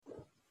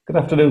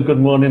Good afternoon, good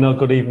morning, or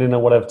good evening, or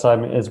whatever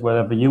time it is,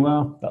 wherever you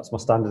are. That's my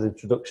standard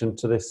introduction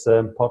to this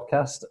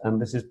podcast.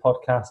 And this is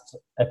podcast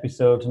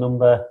episode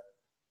number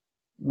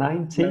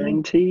 19,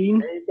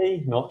 19.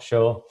 maybe? Not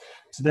sure.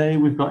 Today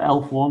we've got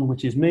Elf 1,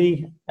 which is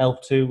me,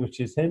 Elf 2,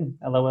 which is him.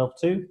 Hello, Elf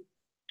 2.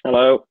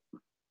 Hello.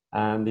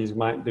 And he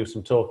might do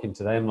some talking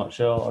today, I'm not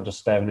sure, or just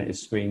staring at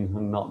his screen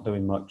and not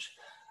doing much.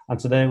 And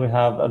today we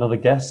have another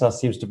guest. That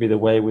seems to be the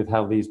way with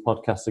how these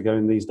podcasts are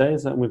going these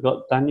days. And we've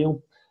got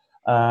Daniel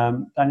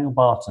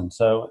Barton.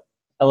 So,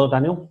 hello,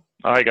 Daniel.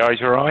 Hi,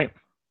 guys. You all right?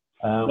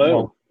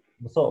 Well,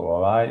 we thought we're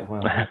all right.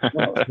 Well,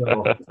 not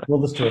sure.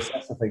 Others to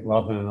assess, I think,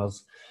 rather than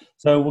us.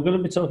 So, we're going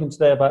to be talking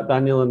today about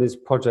Daniel and his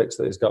projects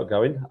that he's got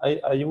going.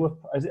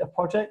 Is it a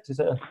project? Is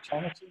it a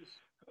charity?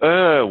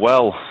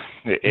 Well,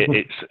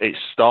 it's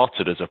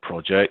started as a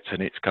project,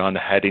 and it's kind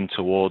of heading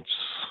towards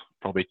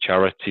probably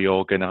charity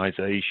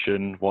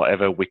organisation,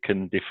 whatever we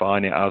can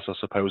define it as, I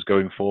suppose,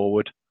 going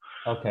forward.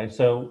 Okay,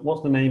 so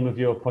what's the name of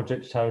your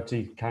project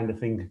charity kind of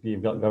thing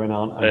you've got going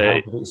on, and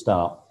how did it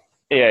start?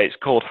 Yeah, it's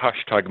called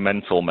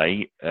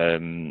 #MentalMate.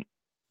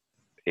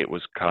 It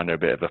was kind of a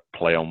bit of a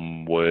play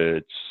on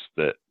words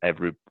that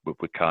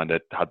we kind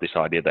of had this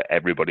idea that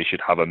everybody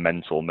should have a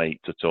mental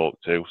mate to talk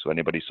to. So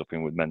anybody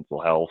suffering with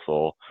mental health,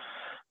 or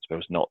I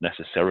suppose not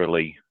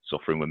necessarily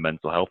suffering with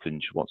mental health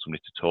and just want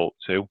somebody to talk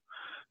to.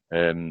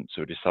 So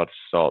we decided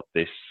to start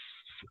this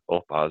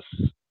up as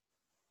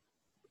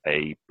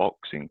a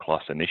boxing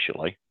class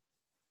initially,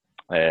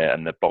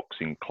 and the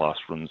boxing class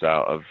runs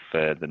out of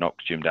the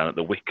Knox gym down at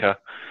the Wicker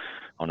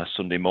on a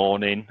Sunday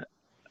morning,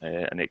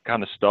 and it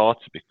kind of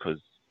started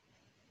because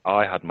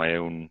I had my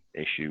own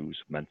issues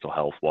mental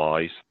health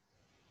wise,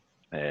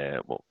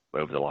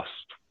 over the last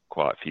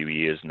quite a few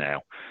years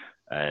now,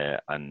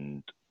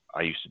 and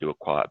I used to do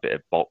quite a bit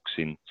of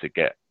boxing to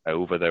get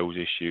over those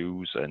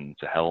issues and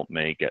to help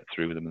me get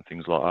through them and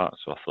things like that.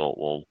 So I thought,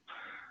 well,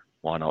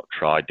 why not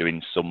try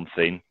doing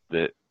something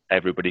that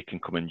everybody can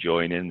come and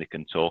join in. They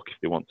can talk if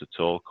they want to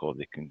talk, or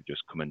they can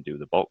just come and do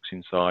the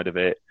boxing side of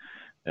it.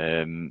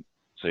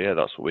 So yeah,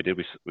 that's what we did.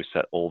 We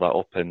set all that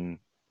up and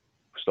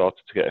started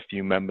to get a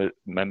few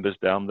members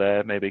down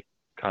there, maybe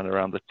kind of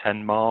around the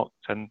 10 mark,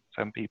 10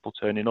 people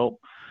turning up,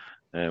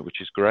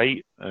 which is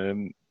great.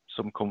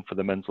 Some come for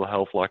the mental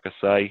health, like I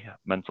say,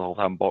 mental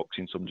health and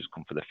boxing. Some just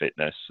come for the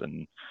fitness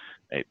and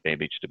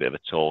maybe just a bit of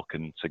a talk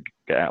and to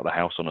get out of the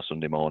house on a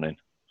Sunday morning.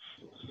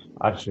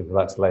 Actually,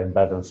 like to lay in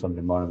bed on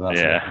Sunday morning. That's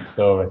a different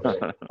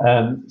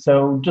story.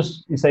 So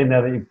just you're saying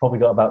there that you've probably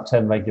got about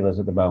 10 regulars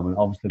at the moment.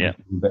 Obviously, there's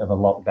a bit of a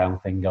lockdown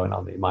thing going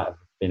on that you might have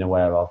been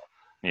aware of.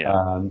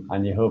 Yeah.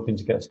 And you're hoping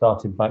to get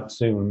started back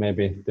soon,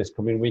 maybe this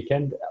coming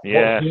weekend.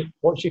 Yeah.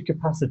 What's your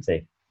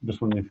capacity?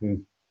 Just wondering if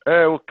you...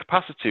 Well,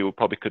 capacity we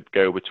probably could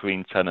go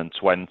between 10 and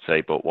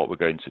 20, but what we're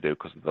going to do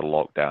because of the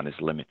lockdown is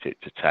limit it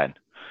to 10.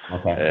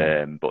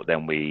 Okay. But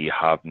then we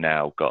have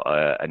now got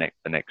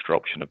an extra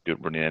option of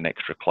running an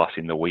extra class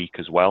in the week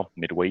as well,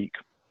 midweek.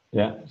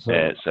 Yeah.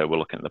 So we're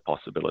looking at the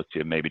possibility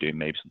of maybe doing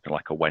something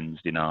like a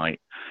Wednesday night.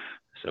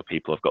 So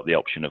people have got the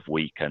option of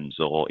weekends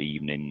or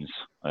evenings,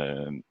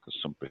 because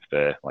some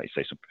prefer, like you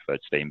say, some prefer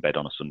to stay in bed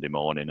on a Sunday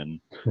morning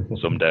and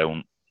some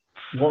don't.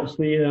 What's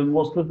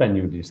the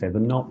venue, did you say? The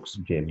Knox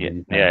gym? Yeah,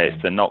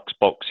 it's the Knox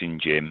boxing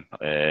gym.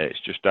 It's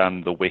just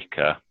down the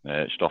Wicker,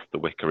 just off the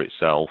Wicker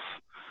itself.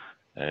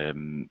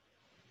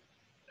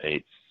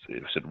 It's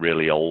a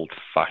really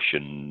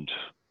old-fashioned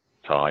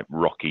type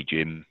rocky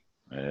gym,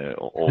 where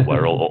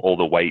all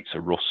the weights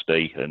are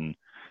rusty, and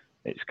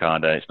it's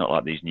not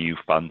like these new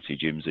fancy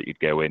gyms that you'd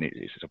go in.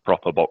 It's a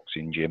proper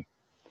boxing gym.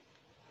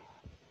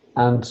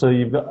 And so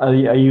are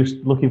you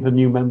looking for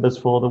new members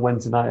for the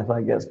Wednesday night if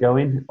that gets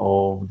going,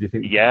 or do you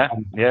think? Yeah.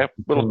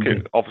 We're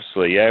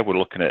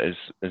looking at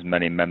as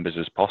many members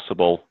as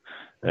possible,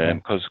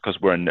 because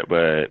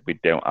we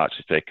don't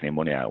actually take any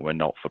money out. We're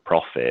not for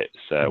profit.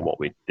 So what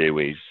we do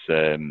is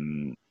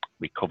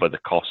we cover the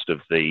cost of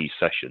the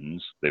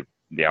sessions,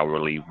 the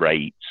hourly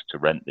rate to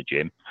rent the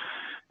gym,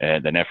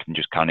 and then everything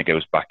just kind of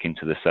goes back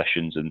into the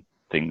sessions and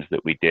things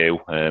that we do.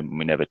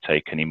 We never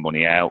take any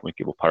money out. We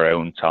give up our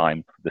own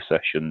time for the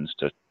sessions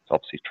to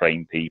obviously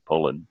train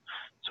people and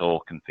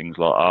talk and things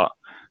like that,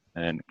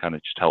 and it kind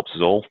of just helps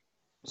us all.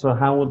 So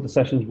how would the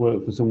sessions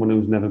work for someone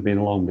who's never been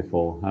along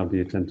before? How do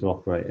you tend to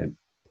operate it?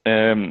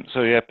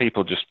 So yeah,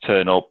 people just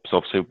turn up. So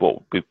obviously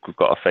we've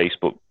got a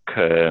Facebook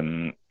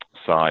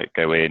site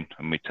go in,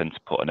 and we tend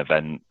to put an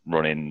event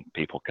running.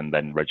 People can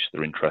then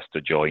register interest to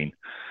join.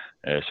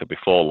 So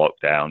before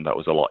lockdown, that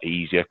was a lot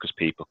easier because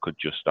people could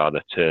just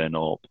either turn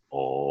up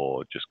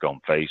or just go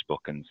on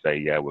Facebook and say,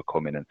 yeah, we're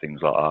coming and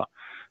things like that.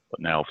 But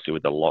now, obviously,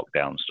 with the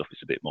lockdown stuff,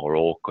 it's a bit more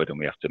awkward, and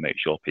we have to make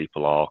sure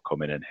people are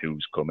coming and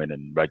who's coming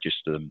and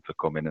register them for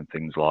coming and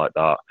things like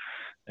that.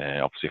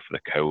 Obviously, for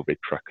the COVID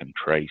track and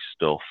trace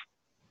stuff.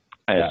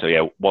 So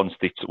yeah, once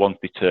they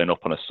turn up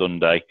on a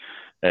Sunday,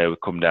 we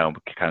come down,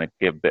 we kind of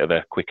give a bit of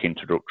a quick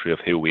introductory of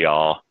who we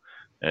are.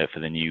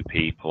 For the new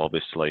people,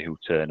 obviously, who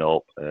turn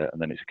up,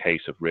 and then it's a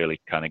case of really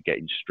kind of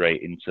getting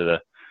straight into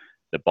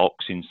the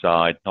boxing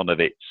side. None of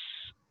it's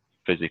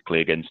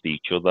physically against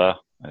each other.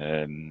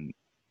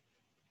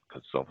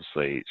 because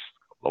obviously it's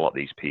a lot of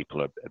these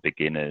people are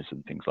beginners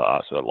and things like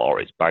that. So a lot of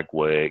it's bag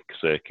work,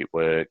 circuit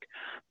work,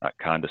 that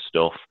kind of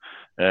stuff.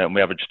 And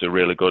we have just a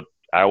really good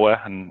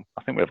hour, and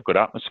I think we have a good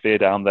atmosphere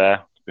down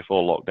there.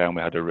 Before lockdown,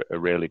 we had a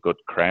really good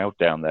crowd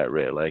down there,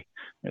 really.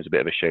 It was a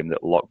bit of a shame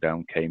that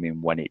lockdown came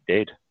in when it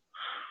did.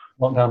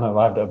 Lockdown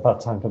arrived at a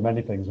bad time for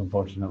many things,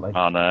 unfortunately.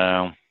 I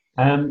know.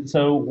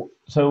 So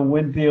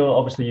with your,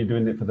 obviously you're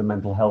doing it for the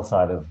mental health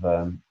side of,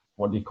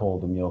 what do you call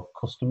them, your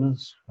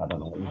customers? I don't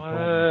know what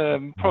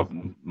you call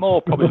them.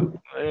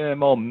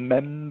 More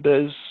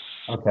members,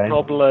 okay.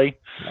 Probably.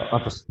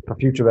 Just for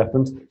future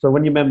reference. So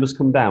when your members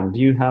come down, do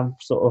you have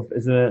sort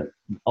of,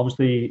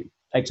 obviously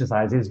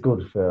exercise is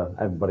good for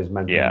everybody's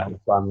mental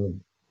health. I'm a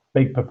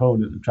big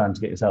proponent of trying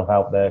to get yourself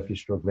out there if you're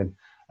struggling.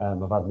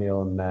 I've had my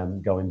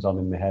own goings on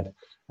in my head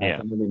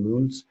for many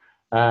moons.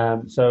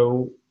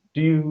 So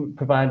do you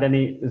provide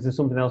is there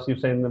something else you've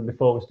said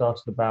before we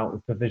started about the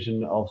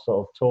provision of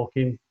sort of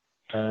talking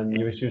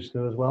your issues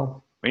through as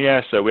well?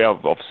 Yeah, so we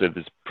have, obviously,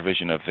 there's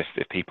provision of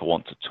if people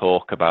want to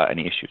talk about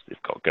any issues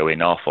they've got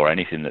going off or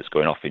anything that's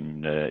going off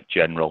in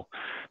general,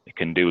 they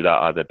can do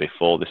that either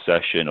before the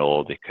session,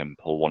 or they can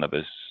pull one of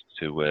us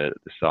to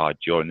the side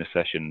during the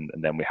session,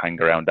 and then we hang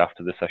around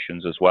after the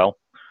sessions as well.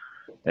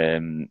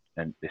 And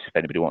if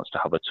anybody wants to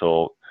have a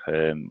talk,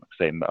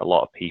 say a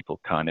lot of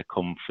people kind of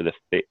come for the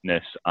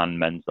fitness and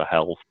mental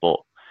health, but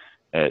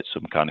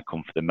some kind of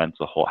come for the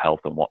mental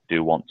health and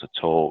do want to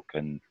talk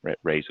and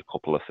raise a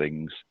couple of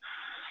things.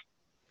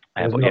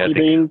 Have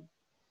you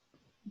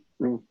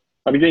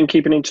been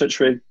keeping in touch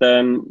with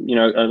a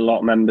lot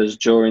of members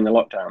during the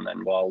lockdown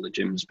then, while the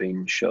gym's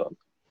been shut?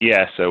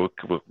 Yeah, so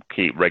we'll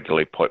keep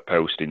regularly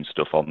posting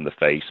stuff on the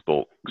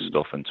Facebook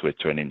stuff and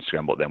Twitter and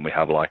Instagram, but then we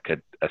have like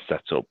a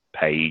set up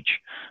page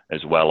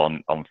as well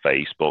on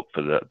Facebook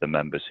for the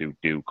members who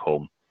do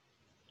come.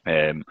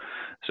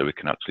 So we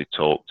can actually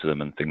talk to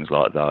them and things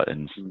like that,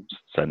 and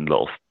send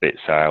little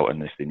bits out,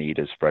 and if they need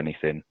us for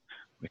anything,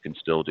 we can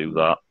still do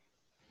that.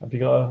 Have you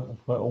got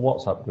a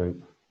WhatsApp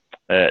group?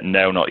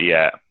 No, not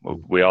yet.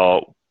 We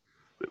are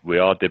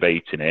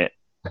debating it,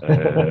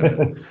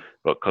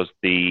 but because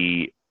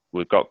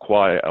we've got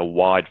quite a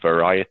wide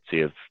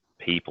variety of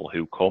people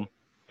who come.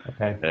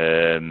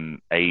 Okay.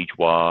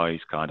 Age-wise,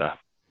 kind of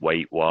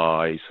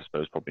weight-wise, I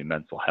suppose probably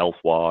mental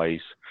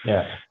health-wise.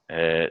 Yeah.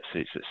 So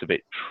it's a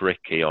bit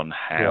tricky on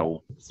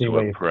how to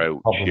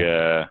approach.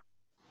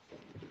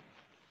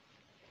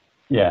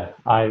 Yeah,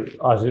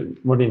 as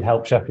running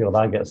Help Sheffield,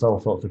 I get all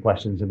sorts of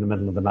questions in the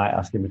middle of the night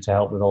asking me to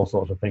help with all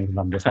sorts of things, and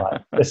I'm just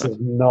like, this is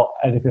not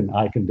anything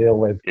I can deal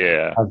with.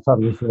 Yeah. I'm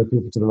trying to refer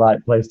people to the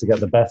right place to get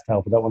the best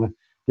help. I don't want to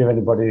give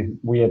anybody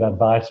weird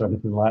advice or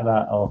anything like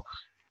that, or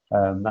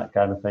that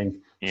kind of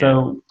thing. Yeah.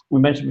 So we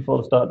mentioned before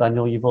the start,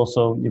 Daniel, you've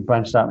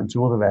branched out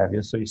into other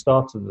areas. So you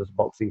started as a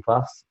boxing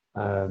class,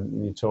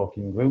 in your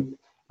talking group,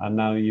 and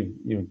now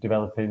you're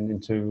developing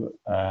into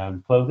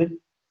clothing.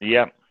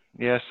 Yeah.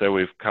 Yeah, so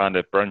we've kind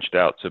of branched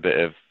out to a bit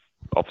of,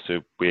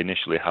 obviously we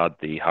initially had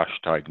the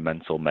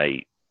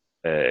 #MentalMate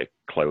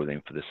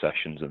clothing for the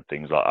sessions and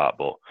things like that,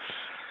 but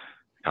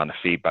kind of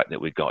feedback that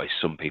we got is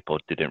some people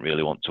didn't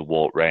really want to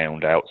walk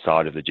around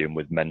outside of the gym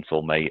with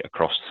MentalMate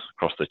across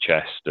the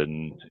chest,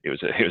 and it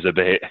was a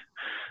bit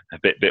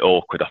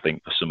awkward, I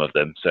think, for some of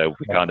them. So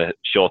we kind of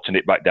shortened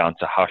it back down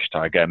to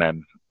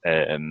 #MM,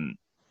 and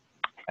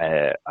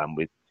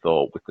we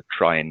thought we could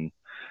try and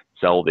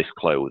sell this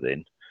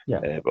clothing.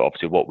 Yeah. But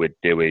obviously what we'd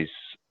do is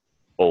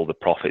all the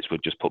profits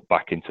would just put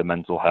back into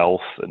mental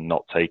health and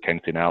not take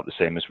anything out, the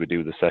same as we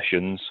do the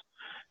sessions.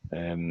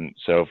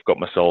 So I've got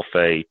myself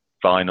a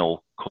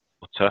vinyl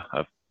cutter,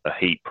 a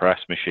heat press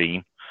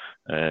machine,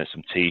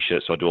 some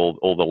t-shirts. So I do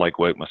all the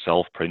legwork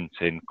myself,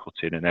 printing,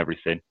 cutting and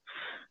everything.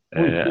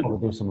 We'll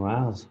do some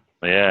hours.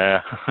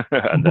 Yeah.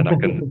 And then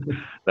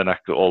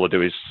all I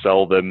do is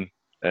sell them,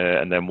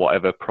 and then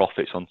whatever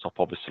profits on top,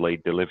 obviously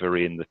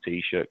delivery and the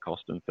t-shirt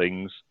cost and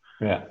things.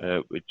 Yeah.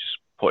 We're just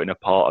putting a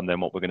part, and then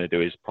what we're going to do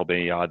is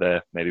probably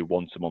either maybe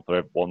once a month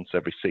or once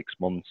every 6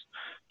 months,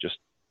 just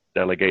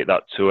delegate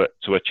that to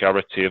a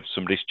charity of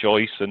somebody's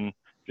choice, and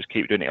just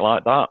keep doing it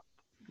like that.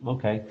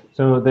 Okay.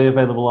 So are they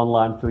available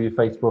online through your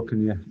Facebook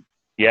and your...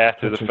 Yeah,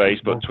 through the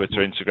Facebook, Twitter,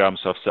 Instagram.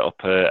 So I've set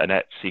up an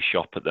Etsy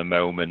shop at the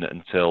moment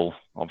until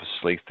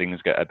obviously things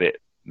get a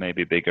bit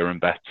maybe bigger and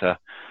better.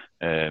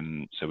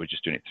 So we're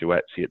just doing it through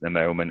Etsy at the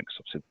moment,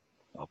 because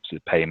obviously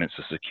the payments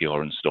are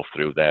secure and stuff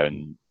through there,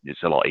 and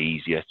it's a lot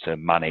easier to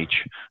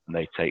manage, and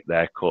they take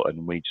their cut,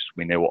 and we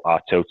know what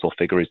our total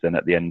figure is then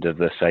at the end of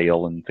the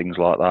sale and things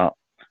like that.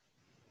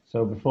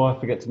 So before I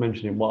forget to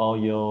mention it, what are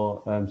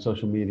your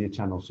social media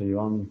channels? So you're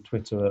on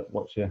Twitter,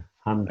 what's your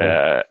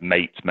handle?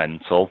 Mate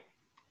Mental.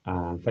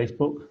 And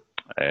Facebook?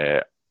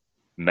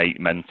 Mate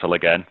Mental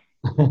again.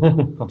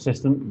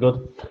 Consistent,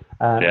 good.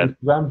 Yeah.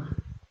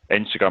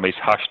 Instagram is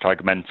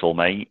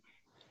 #MentalMate.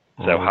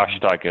 So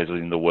hashtag is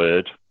in the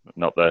word,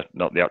 not the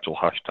actual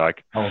hashtag.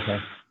 Oh, okay.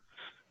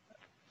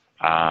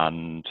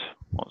 And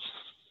what's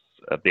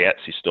the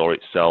Etsy store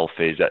itself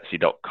is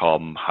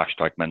etsy.com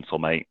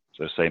 #MentalMate.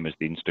 So same as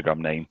the Instagram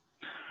name.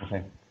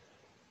 Okay.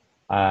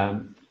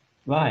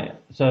 Right.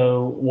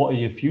 So, what are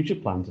your future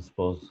plans, I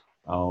suppose?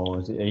 Or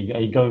are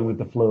you going with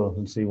the flow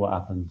and see what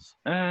happens?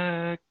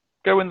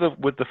 Going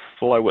with the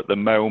flow at the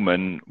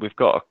moment. We've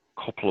got a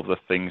couple of the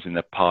things in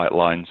the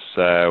pipeline.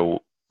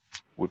 So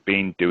we've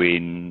been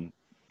doing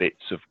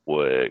bits of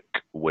work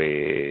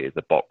with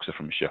the boxer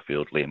from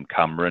Sheffield, Liam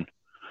Cameron.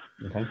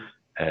 Okay.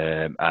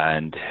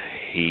 And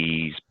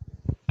he's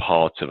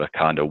part of a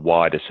kind of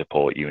wider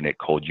support unit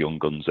called Young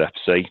Guns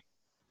FC.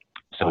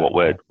 So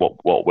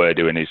what we're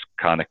doing is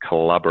kind of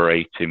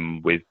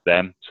collaborating with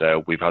them.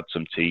 So we've had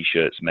some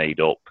T-shirts made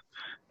up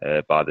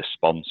by the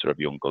sponsor of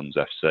Young Guns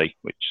FC,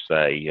 which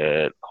say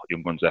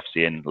Young Guns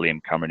FC and Liam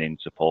Cameron in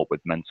support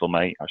with Mental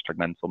Mate,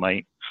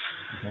 #MentalMate,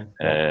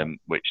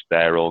 which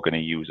they're all going to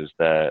use as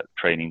their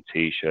training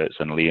T-shirts,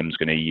 and Liam's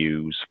going to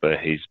use for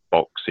his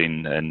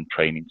boxing and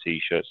training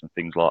T-shirts and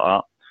things like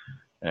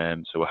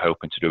that. So we're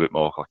hoping to do a bit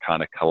more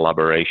kind of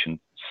collaboration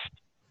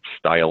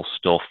style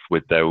stuff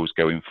with those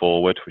going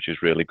forward, which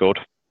is really good.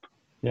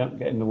 Yeah,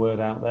 getting the word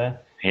out there.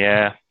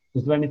 Yeah.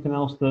 Is there anything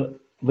else that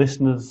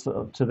listeners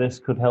to this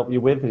could help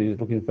you with? Are you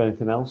looking for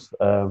anything else?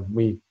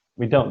 We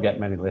don't get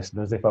many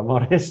listeners, if I'm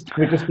honest.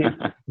 We just keep,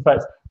 in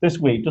fact, this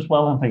week, just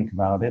while I'm thinking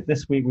about it,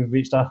 this week we've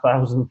reached our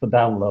 1,000th for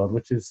download,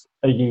 which is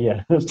a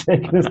year it's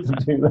taken us to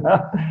do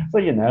that. So,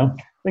 you know,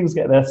 things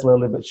get there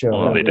slowly but surely.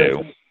 Well, they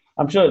do.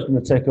 I'm sure it's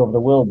going to take over the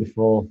world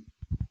before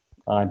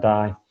I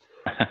die,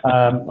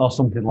 or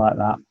something like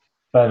that.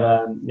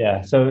 But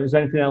yeah, so is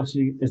there anything else?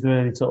 Is there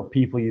any sort of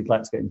people you'd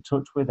like to get in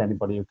touch with?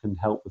 Anybody who can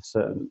help with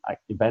certain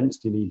events?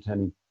 Do you need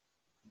any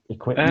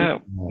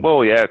equipment?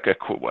 Well, yeah,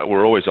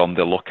 we're always on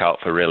the lookout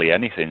for really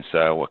anything.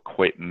 So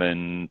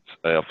equipment,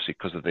 obviously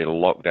because of the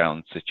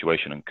lockdown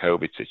situation and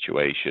COVID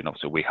situation,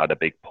 obviously we had a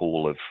big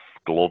pool of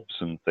gloves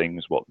and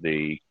things what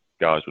the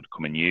guys would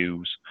come and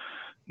use.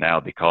 Now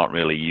they can't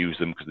really use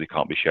them because they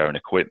can't be sharing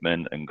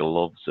equipment and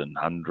gloves and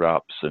hand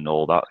wraps and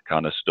all that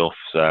kind of stuff.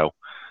 So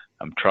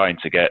I'm trying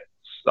to get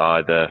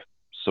either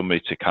somebody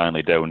to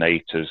kindly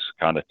donate us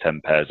kind of 10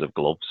 pairs of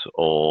gloves,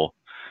 or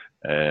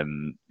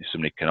if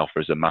somebody can offer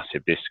us a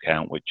massive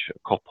discount, which a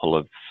couple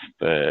of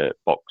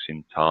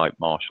boxing type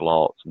martial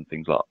arts and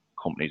things like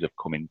that, companies have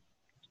come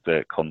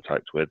into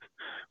contact with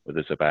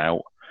us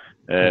about.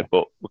 But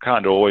we're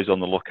kind of always on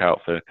the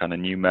lookout for kind of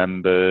new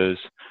members,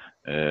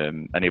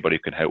 anybody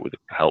who can help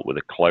with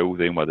the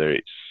clothing, whether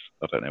it's,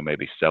 I don't know,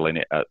 maybe selling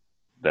it at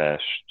their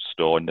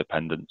store,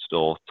 independent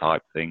store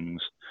type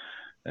things.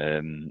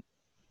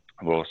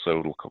 We'll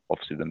also look up,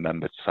 obviously, the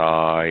member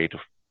side.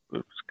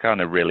 It's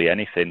kind of really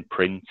anything,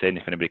 printing,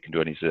 if anybody can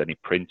do any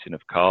printing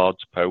of cards,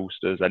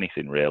 posters,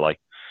 anything really.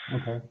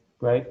 Okay,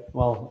 great.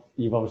 Well,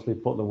 you've obviously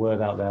put the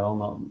word out there. I've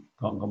not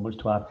got much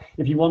to add.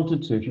 If you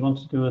wanted to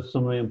do a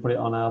summary and put it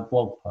on our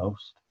blog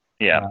post,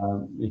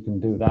 you can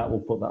do that. We'll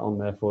put that on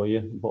there for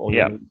you. Put all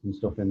your links and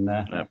stuff in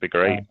there. That'd be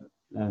great.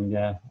 And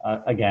yeah,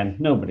 again,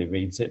 nobody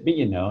reads it, but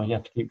you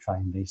have to keep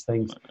trying these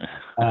things.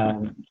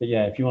 But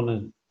yeah, if you want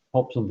to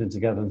pop something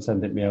together and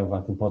send it me over,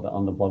 I can put that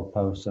on the blog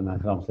post, and I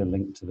can obviously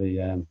link to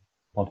the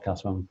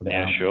podcast when we put it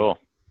out. Yeah, sure.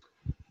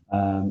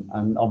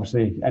 And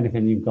obviously,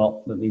 anything you've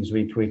got that needs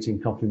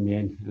retweeting, copy me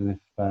in, and if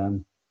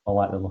I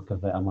like the look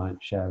of it, I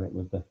might share it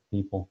with the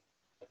people.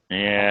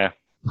 Yeah.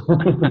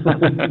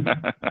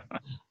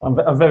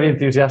 I'm very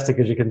enthusiastic,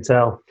 as you can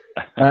tell.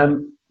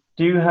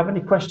 Do you have any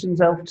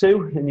questions, Elf,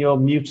 too, in your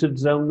muted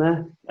zone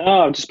there?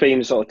 Oh, I've just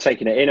been sort of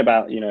taking it in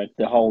about,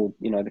 the whole,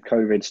 the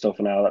COVID stuff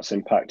and how that's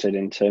impacted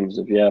in terms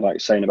of, like you're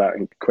saying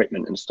about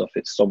equipment and stuff.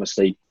 It's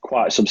obviously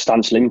quite a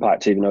substantial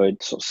impact, even though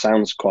it sort of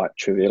sounds quite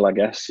trivial, I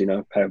guess,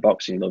 a pair of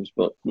boxing gloves.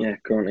 But yeah,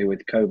 currently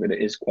with COVID,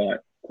 it is quite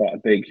a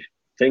big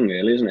thing,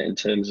 really, isn't it, in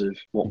terms of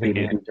what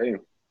people can do?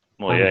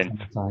 Well, yeah,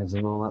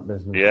 and all that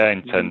business. Yeah,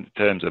 in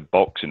terms of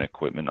boxing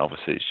equipment,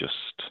 obviously it's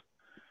just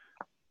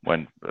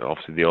when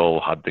obviously they all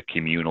had the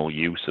communal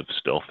use of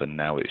stuff, and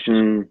now it's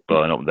just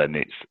burn up. Then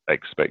it's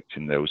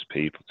expecting those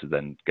people to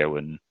then go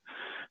and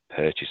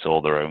purchase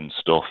all their own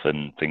stuff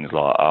and things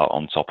like that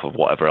on top of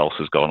whatever else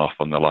has gone off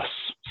in the last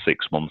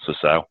 6 months or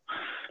so.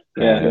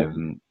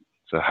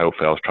 So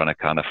hopefully I was trying to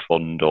kind of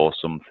fund or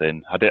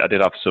something. I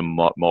did have some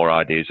more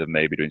ideas of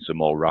maybe doing some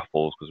more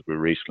raffles, because we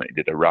recently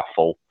did a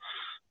raffle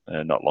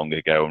not long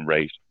ago and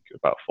raised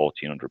about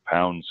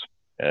 £1,400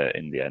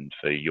 in the end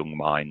for Young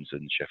Minds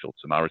and Sheffield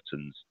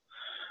Samaritans.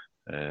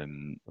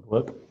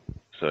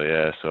 So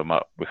yeah,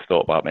 we've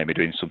thought about maybe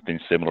doing something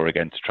similar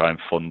again to try and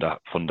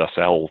fund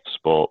ourselves,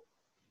 but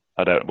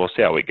we'll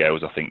see how it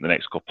goes. I think the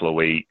next couple of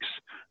weeks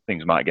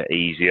things might get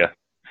easier.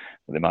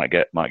 They might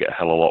get a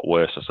hell of a lot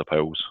worse, I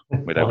suppose.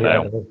 We don't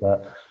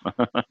know.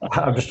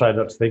 I'm just trying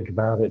not to think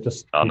about it.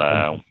 Just I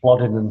know.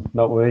 Plodding and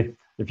not worry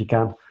if you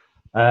can.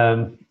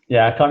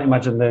 Yeah, I can't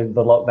imagine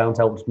the lockdowns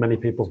helped many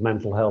people's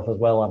mental health as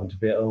well, having to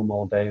be at home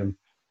all day and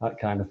that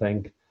kind of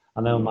thing.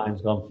 I know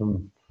mine's gone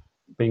from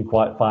being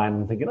quite fine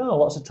and thinking,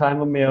 lots of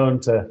time on my own,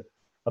 to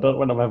I don't know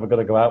when I'm ever going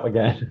to go out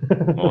again.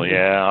 Well,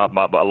 yeah,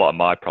 but a lot of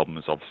my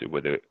problems obviously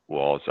with it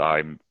was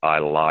I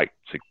like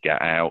to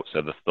get out,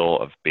 so the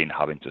thought of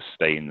having to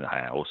stay in the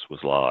house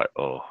was like,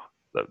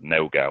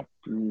 no go.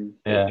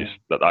 Yeah. Just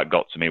that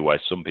got to me,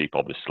 where some people,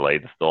 obviously,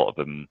 the thought of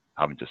them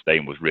having to stay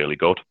in was really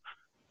good.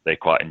 They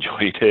quite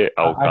enjoyed it.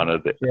 Kind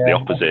of the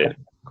opposite.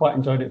 I quite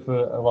enjoyed it for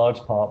a large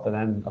part, but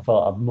then I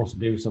thought I must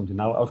do something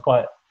now. I was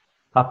quite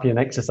happy and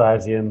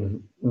exercising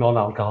and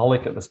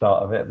non-alcoholic at the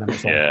start of it, and then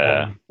it's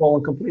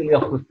fallen completely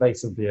off the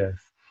face of the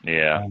earth.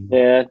 Yeah.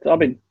 I've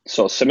been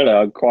sort of similar.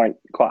 I'm quite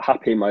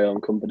happy in my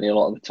own company a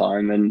lot of the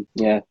time, and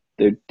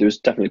there was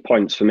definitely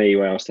points for me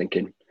where I was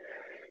thinking,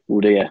 oh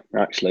dear,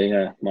 actually,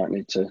 might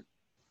need to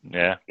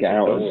get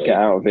out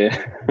of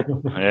here.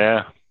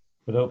 Yeah.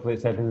 But hopefully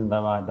it's heading in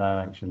the right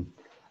direction.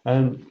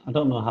 I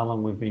don't know how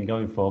long we've been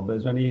going for, but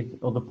is there any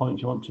other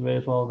points you want to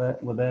raise while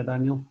we're there,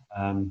 Daniel?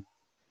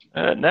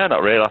 No,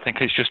 not really. I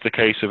think it's just a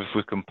case of if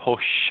we can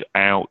push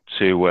out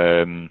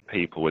to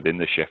people within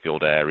the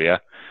Sheffield area,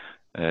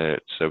 so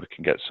we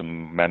can get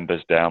some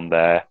members down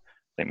there.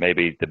 I think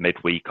maybe the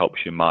midweek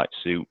option might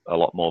suit a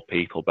lot more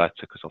people better,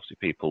 because obviously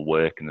people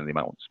work and then they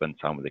might want to spend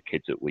time with the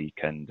kids at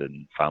weekend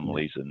and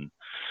families, and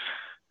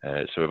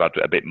so we've had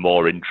a bit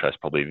more interest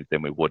probably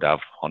than we would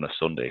have on a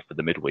Sunday for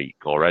the midweek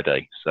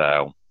already.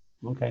 So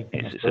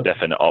it's a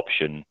definite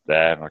option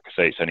there. Like I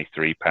say, it's only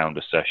 £3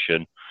 a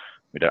session.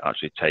 We don't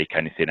actually take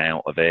anything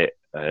out of it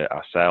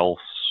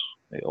ourselves.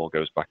 It all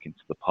goes back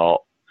into the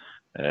pot.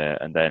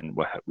 And then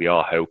we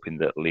are hoping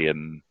that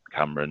Liam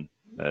Cameron,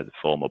 the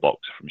former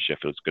boxer from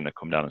Sheffield, is going to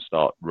come down and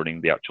start running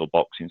the actual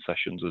boxing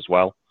sessions as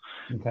well.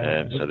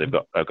 So they've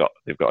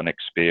got an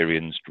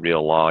experienced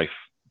real life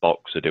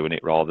boxer doing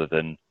it rather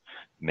than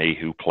me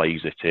who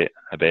plays at it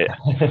a bit.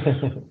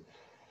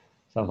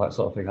 Sounds like the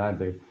sort of thing I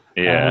do.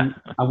 Yeah.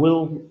 I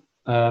will.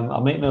 I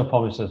make no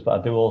promises, but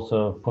I do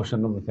also push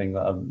another thing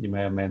that you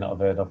may or may not have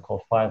heard of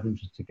called 500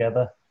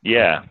 Together.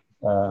 Yeah.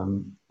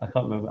 I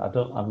can't remember.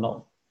 I've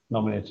not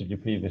nominated you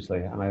previously,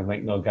 and I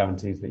make no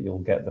guarantees that you'll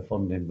get the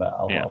funding, but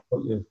I'll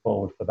put you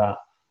forward for that.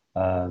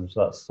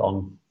 So that's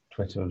on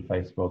Twitter and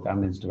Facebook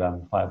and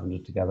Instagram,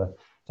 500 Together.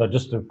 So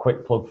just a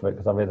quick plug for it,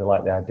 because I really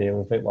like the idea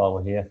of it while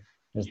we're here,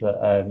 is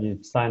that you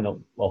sign up,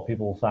 or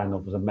people will sign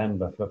up as a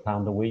member for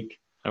 £1 a week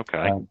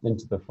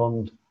into the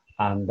fund.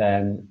 And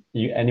then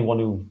anyone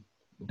who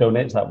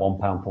donates that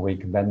 £1 per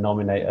week can then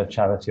nominate a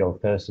charity or a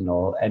person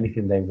or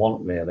anything they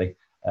want, really,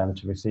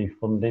 to receive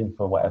funding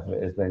for whatever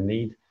it is they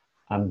need.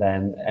 And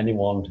then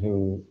anyone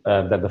who,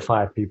 they're the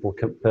 5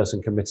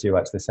 person committee who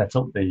actually set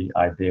up the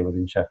idea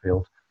within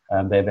Sheffield,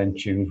 they then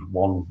choose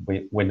one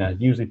winner,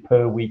 usually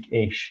per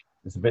week-ish.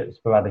 It's a bit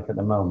sporadic at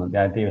the moment. The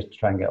idea is to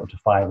try and get up to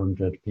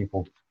 500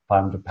 people,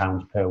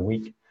 £500 per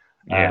week,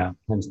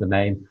 hence the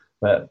name.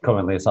 But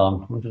currently it's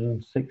on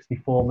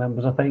 164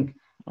 members, I think.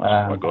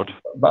 Oh, good.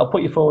 But I'll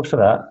put you forward for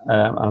that.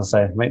 As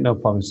I say, make no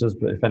promises,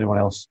 but if anyone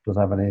else does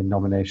have any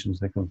nominations,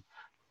 they can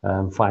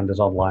find us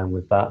online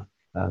with that.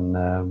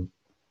 And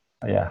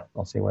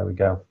I'll see where we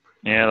go.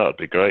 Yeah, that'd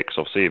be great, because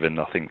obviously even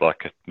I think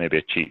like maybe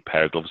a cheap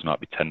pair of gloves might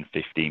be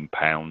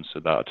 £10-15,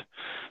 so that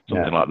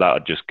something like that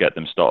would just get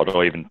them started,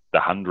 or even the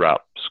hand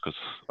wraps, because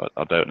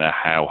I don't know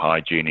how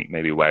hygienic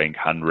maybe wearing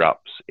hand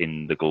wraps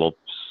in the gloves,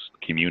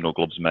 communal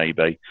gloves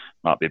maybe,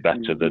 might be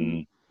better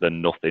than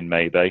nothing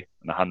maybe,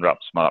 and the hand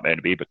wraps might only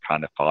be but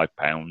kind of £5.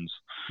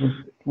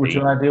 Would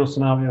your ideal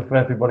scenario for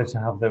everybody to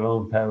have their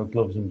own pair of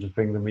gloves and just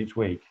bring them each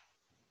week?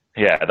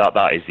 Yeah,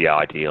 that is the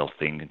ideal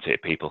thing, isn't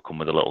it? People come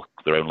with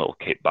their own little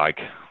kit bag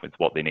with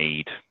what they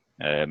need,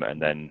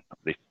 and then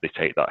they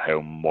take that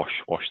home,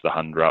 wash the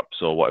hand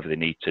wraps or whatever they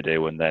need to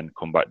do, and then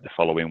come back the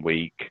following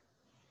week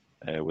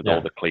with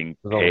all the clean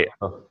kit.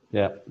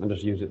 Yeah, and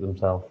just use it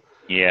themselves.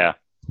 Yeah.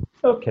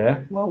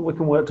 Okay, well, we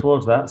can work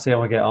towards that, see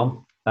how we get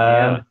on.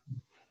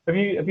 Have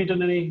you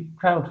done any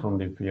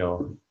crowdfunding for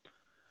your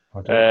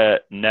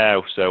project?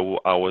 No, so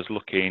I was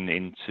looking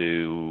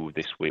into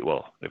this week,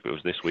 well, if it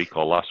was this week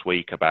or last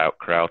week, about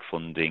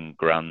crowdfunding,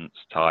 grants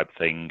type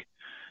thing,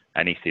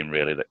 anything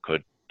really that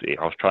could,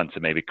 I was trying to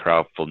maybe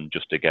crowdfund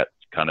just to get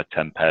kind of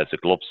 10 pairs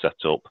of gloves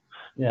set up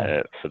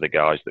for the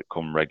guys that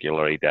come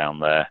regularly down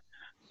there,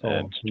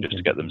 just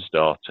to get them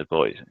started.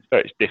 But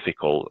it's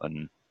difficult,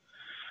 and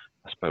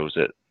I suppose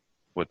that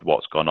with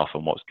what's gone off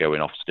and what's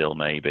going off still,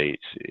 maybe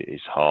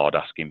it's hard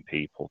asking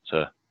people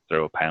to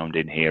throw £1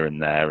 in here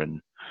and there,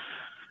 and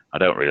I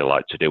don't really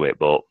like to do it,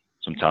 but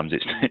sometimes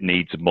it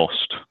needs a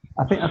must.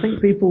 I think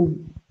people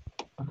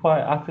are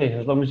quite happy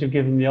as long as you've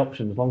given them the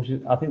option.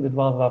 I think they'd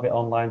rather have it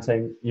online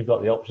saying you've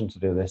got the option to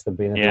do this than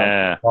being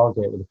a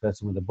target with a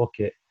person with a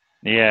bucket.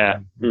 Yeah,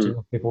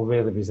 people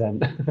really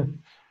resent.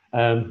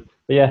 But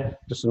yeah,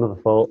 just another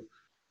thought.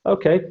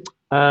 Okay,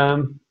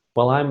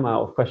 well, I'm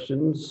out of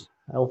questions.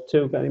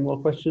 L2, got any more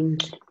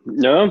questions?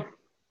 No.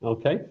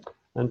 Okay,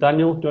 and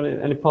Daniel, do you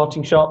want any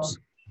parting shots?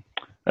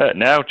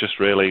 No, just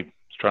really.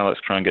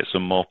 Let's try and get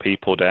some more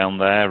people down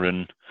there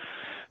and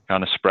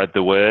kind of spread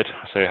the word.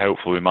 So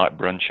hopefully we might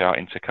branch out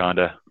into kind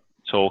of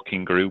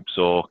talking groups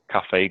or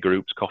cafe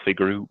groups, coffee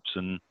groups,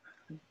 and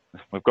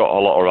we've got a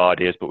lot of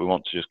ideas, but we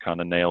want to just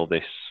kind of nail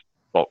this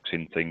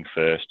boxing thing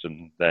first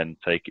and then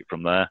take it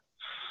from there.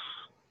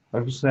 I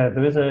was just saying,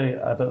 there is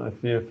I don't know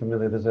if you're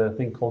familiar, there's a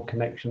thing called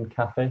Connection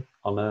Cafe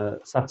on a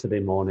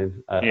Saturday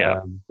morning at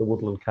the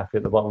Woodland Cafe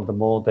at the bottom of the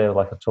moor. They're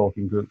like a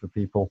talking group for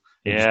people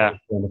who just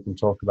turn up and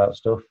talk about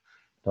stuff.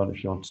 Don't know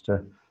if you wanted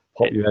to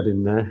pop your head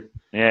in there.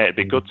 Yeah, it'd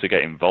be good to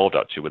get involved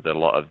actually with a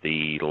lot of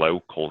the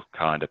local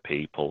kind of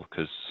people,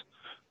 because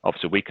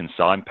obviously we can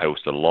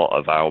signpost a lot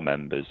of our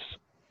members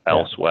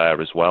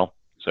elsewhere as well.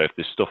 So if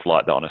there's stuff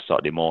like that on a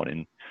Saturday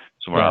morning,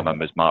 some of our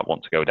members might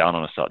want to go down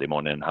on a Saturday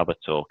morning and have a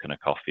talk and a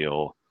coffee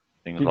or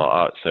things like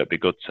that. So it'd be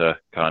good to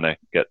kind of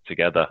get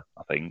together,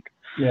 I think.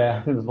 Yeah,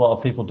 I think there's a lot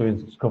of people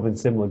covering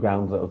similar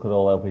grounds that could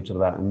all help each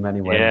other out in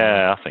many ways.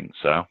 Yeah, I think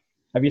so.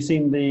 Have you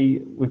seen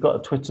we've got a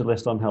Twitter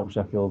list on Help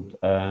Sheffield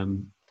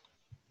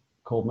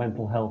called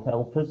Mental Health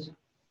Helpers?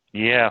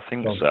 Yeah, I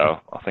think so.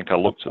 I think I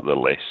looked at the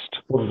list.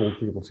 Multiple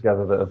people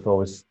together that have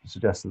always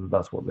suggested that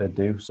that's what they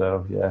do.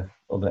 So yeah,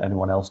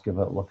 anyone else give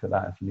a look at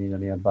that if you need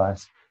any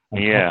advice.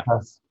 And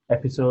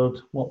episode,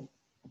 I can't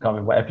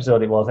remember what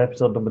episode it was.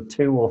 Episode number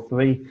 2 or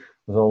 3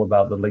 was all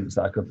about the links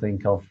that I could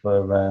think of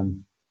for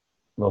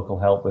local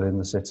help within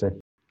the city.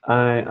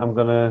 I am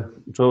going to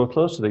draw a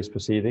close to these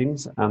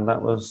proceedings, and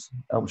that was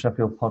Help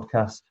Sheffield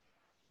podcast,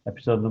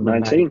 episode number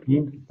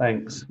 19.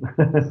 Thanks.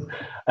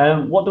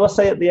 What do I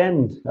say at the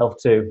end,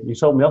 Elf2? You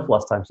told me off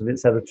last time, so I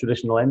didn't say the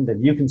traditional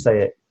ending. You can say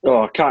it.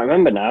 Oh, I can't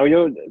remember now.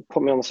 You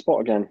put me on the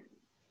spot again.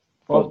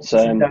 What's the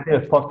idea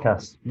of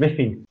podcast?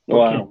 Riffing.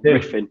 Wow,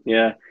 riffing,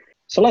 yeah.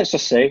 So let's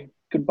just say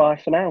goodbye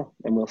for now,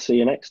 and we'll see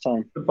you next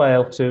time. Goodbye,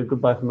 Elf2.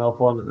 Goodbye from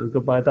Elf1, and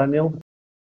goodbye, Daniel.